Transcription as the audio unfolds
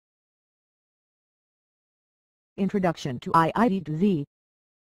Introduction to IIT JEE.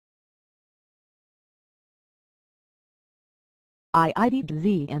 IIT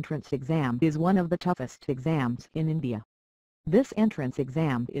JEE entrance exam is one of the toughest exams in India. This entrance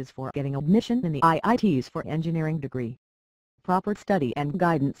exam is for getting admission in the IITs for engineering degree. Proper study and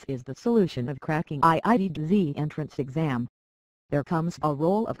guidance is the solution of cracking IIT JEE entrance exam. There comes a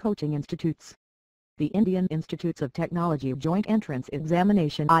role of coaching institutes. The Indian Institutes of Technology Joint Entrance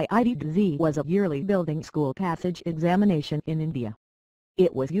Examination IIT JEE was a yearly building school passage examination in India.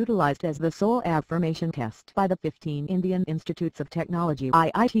 It was utilized as the sole affirmation test by the 15 Indian Institutes of Technology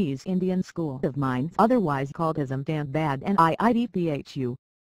IITs Indian School of Mines, otherwise called as Ahmedabad and IIT PHU.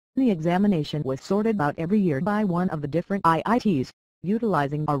 The examination was sorted out every year by one of the different IITs,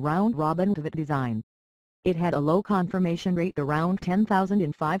 utilizing a round-robin design. It had a low confirmation rate around 10,000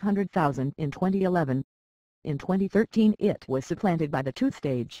 in 500,000 in 2011. In 2013 it was supplanted by the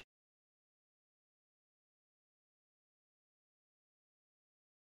two-stage.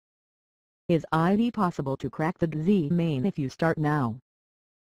 Is it possible to crack the JEE main if you start now?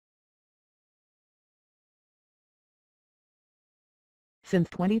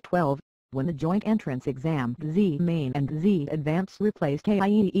 Since 2012, when the joint entrance exam JEE Main and JEE Advanced replaced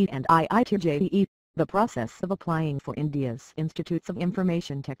IIT and IIT JEE, the process of applying for India's Institutes of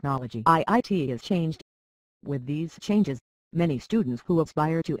Information Technology IIT is changed. With these changes, many students who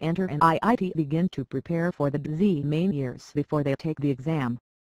aspire to enter an IIT begin to prepare for the JEE Main years before they take the exam.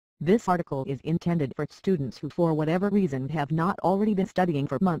 This article is intended for students who for whatever reason have not already been studying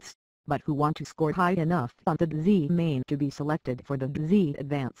for months, but who want to score high enough on the JEE Main to be selected for the JEE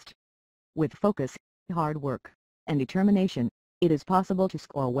Advanced. With focus, hard work, and determination, it is possible to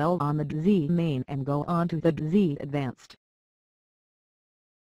score well on the JEE Main and go on to the JEE Advanced.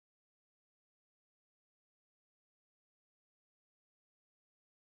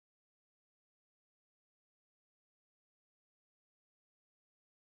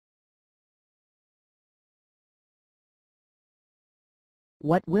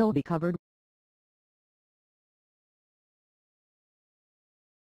 What will be covered?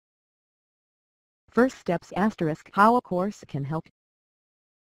 First steps * how a course can help.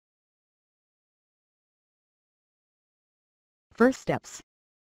 First steps.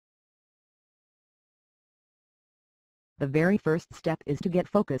 The very first step is to get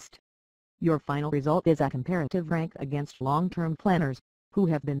focused. Your final result is a comparative rank against long-term planners, who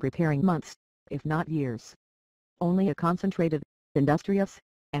have been preparing months, if not years. Only a concentrated, industrious,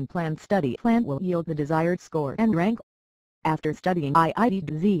 and planned study plan will yield the desired score and rank. After studying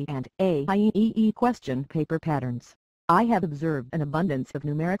IIT JEE and AIEEE question paper patterns, I have observed an abundance of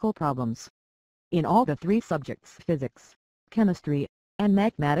numerical problems. In all the three subjects physics, chemistry, and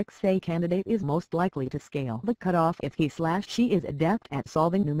mathematics, a candidate is most likely to scale the cutoff if he/she is adept at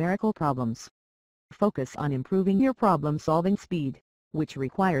solving numerical problems. Focus on improving your problem-solving speed, which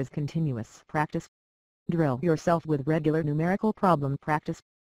requires continuous practice. Drill yourself with regular numerical problem practice.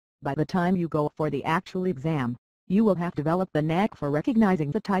 By the time you go for the actual exam, you will have developed the knack for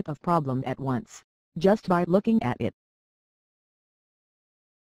recognizing the type of problem at once, just by looking at it.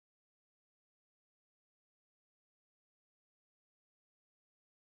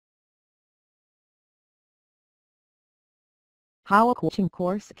 How a coaching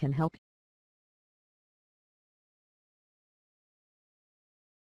course can help.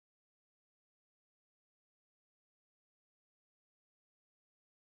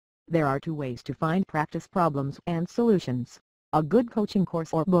 There are two ways to find practice problems and solutions: a good coaching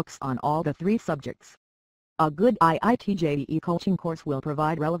course or books on all the three subjects. A good IIT JEE coaching course will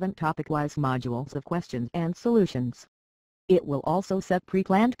provide relevant topic-wise modules of questions and solutions. It will also set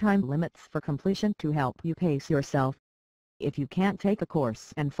pre-planned time limits for completion to help you pace yourself. If you can't take a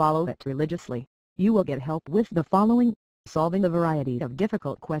course and follow it religiously, you will get help with the following: solving a variety of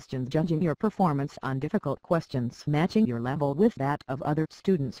difficult questions, judging your performance on difficult questions, matching your level with that of other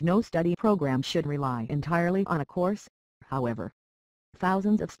students. No study program should rely entirely on a course, however.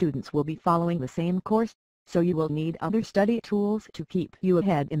 Thousands of students will be following the same course, so you will need other study tools to keep you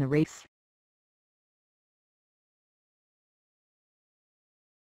ahead in the race.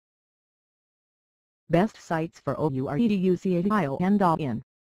 Best sites for OUREDUCATION.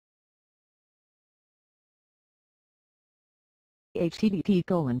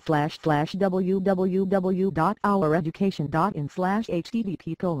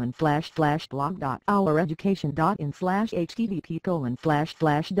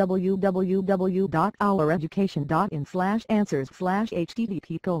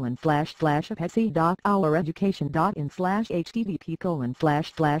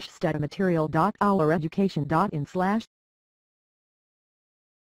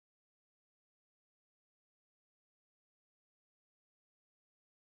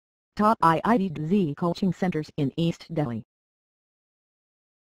 Top IIT JEE coaching centers in East Delhi.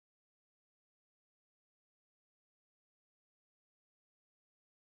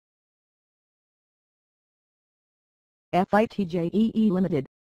 IIT JEE Limited.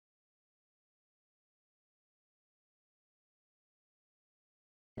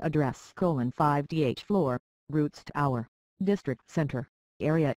 Address: 5DH floor, Roots Tower, District Centre,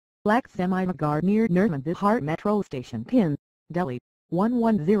 Area, Laxmi near Nirmandihar Metro Station Pin, Delhi,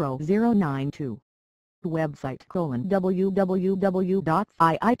 110092. Website: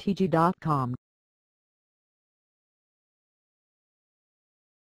 www.iitj.com.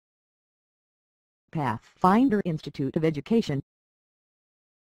 Pathfinder Institute of Education.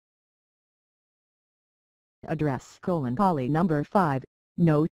 Address: Colony number 5,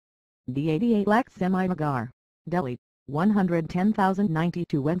 Note, D88 Laxmi, Delhi,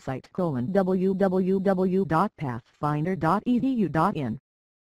 110,092. Website: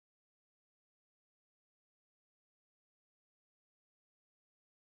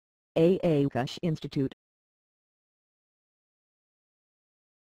 Kush Institute.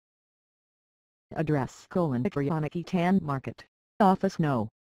 Address: Priyanaki Tan Market, Office No.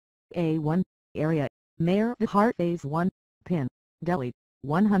 A1, Area, Mayor Vihar Phase 1, Pin, Delhi,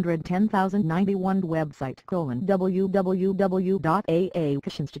 110,091. Website: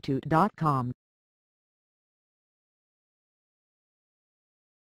 www.aakushinstitute.com.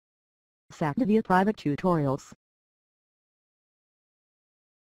 Sakdivya Private Tutorials.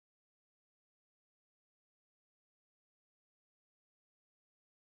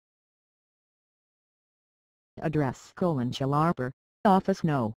 Address: Shalarpur, Office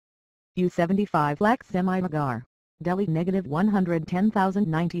No. U75 Laxmi, Delhi,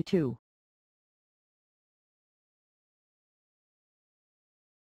 -110,092.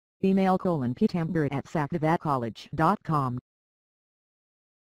 Email: pitambur@sakdivatcollege.com.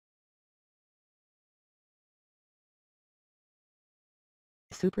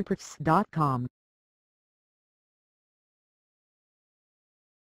 superpress.com.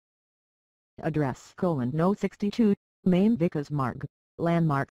 Address: No 62, Main Vikas Marg,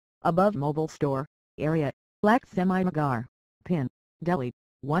 Landmark, above Mobile Store, Area, Laxmi, Pin, Delhi,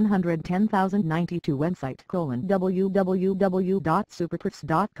 110,092. Website: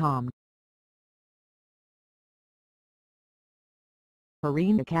 www.superpress.com.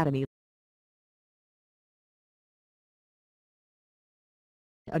 Hareen Academy.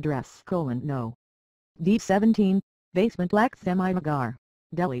 Address: No. D17, Basement Laxmi,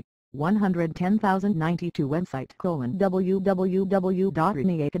 Delhi, 110,092. Website: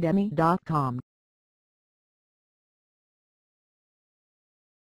 www.riniacademy.com.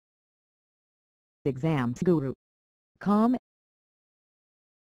 Examsguru.com.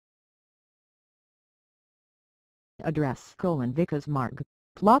 Address: Vikas Marg,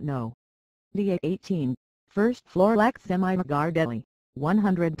 Plot No. D18, First Floor Laxmi, Delhi,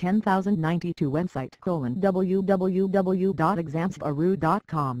 110,092. Website: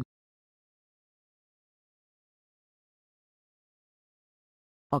 www.examsguru.com.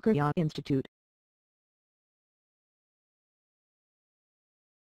 Akurya Institute.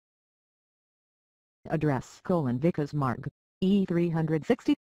 Address: Vikas Marg,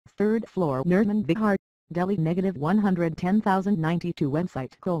 E360, 3rd floor, Nirmandihar, Delhi, -110,092.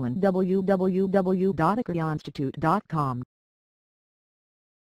 Website: www.akuryainstitute.com.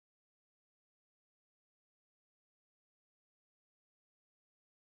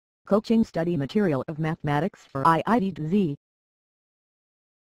 Coaching study material of mathematics for IIT JEE.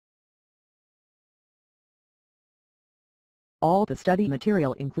 All the study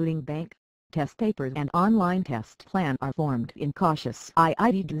material including bank, test papers and online test plan are formed in cautious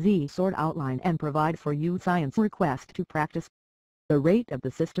IIT JEE sort outline and provide for you science request to practice. The rate of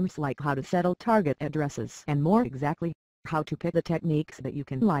the systems like how to settle target addresses and more exactly, how to pick the techniques that you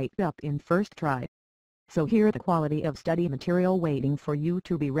can light up in first try. So here the quality of study material waiting for you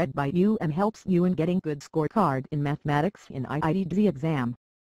to be read by you and helps you in getting good scorecard in mathematics in IIT JEE exam.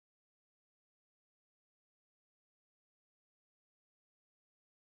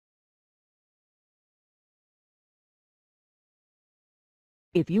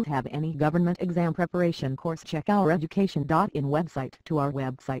 If you have any government exam preparation course, check our education.in website. To our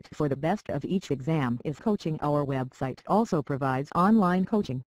website for the best of each exam is coaching. Our website also provides online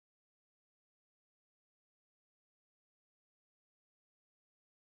coaching.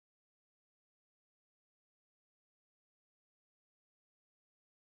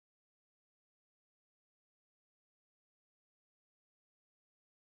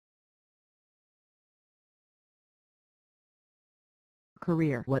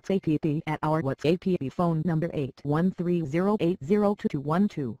 Career WhatsApp at our WhatsApp phone number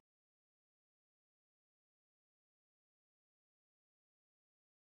 8130802212.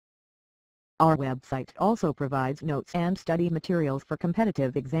 Our website also provides notes and study materials for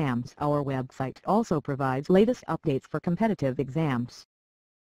competitive exams. Our website also provides latest updates for competitive exams.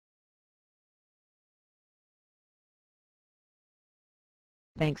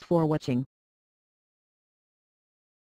 Thanks for watching.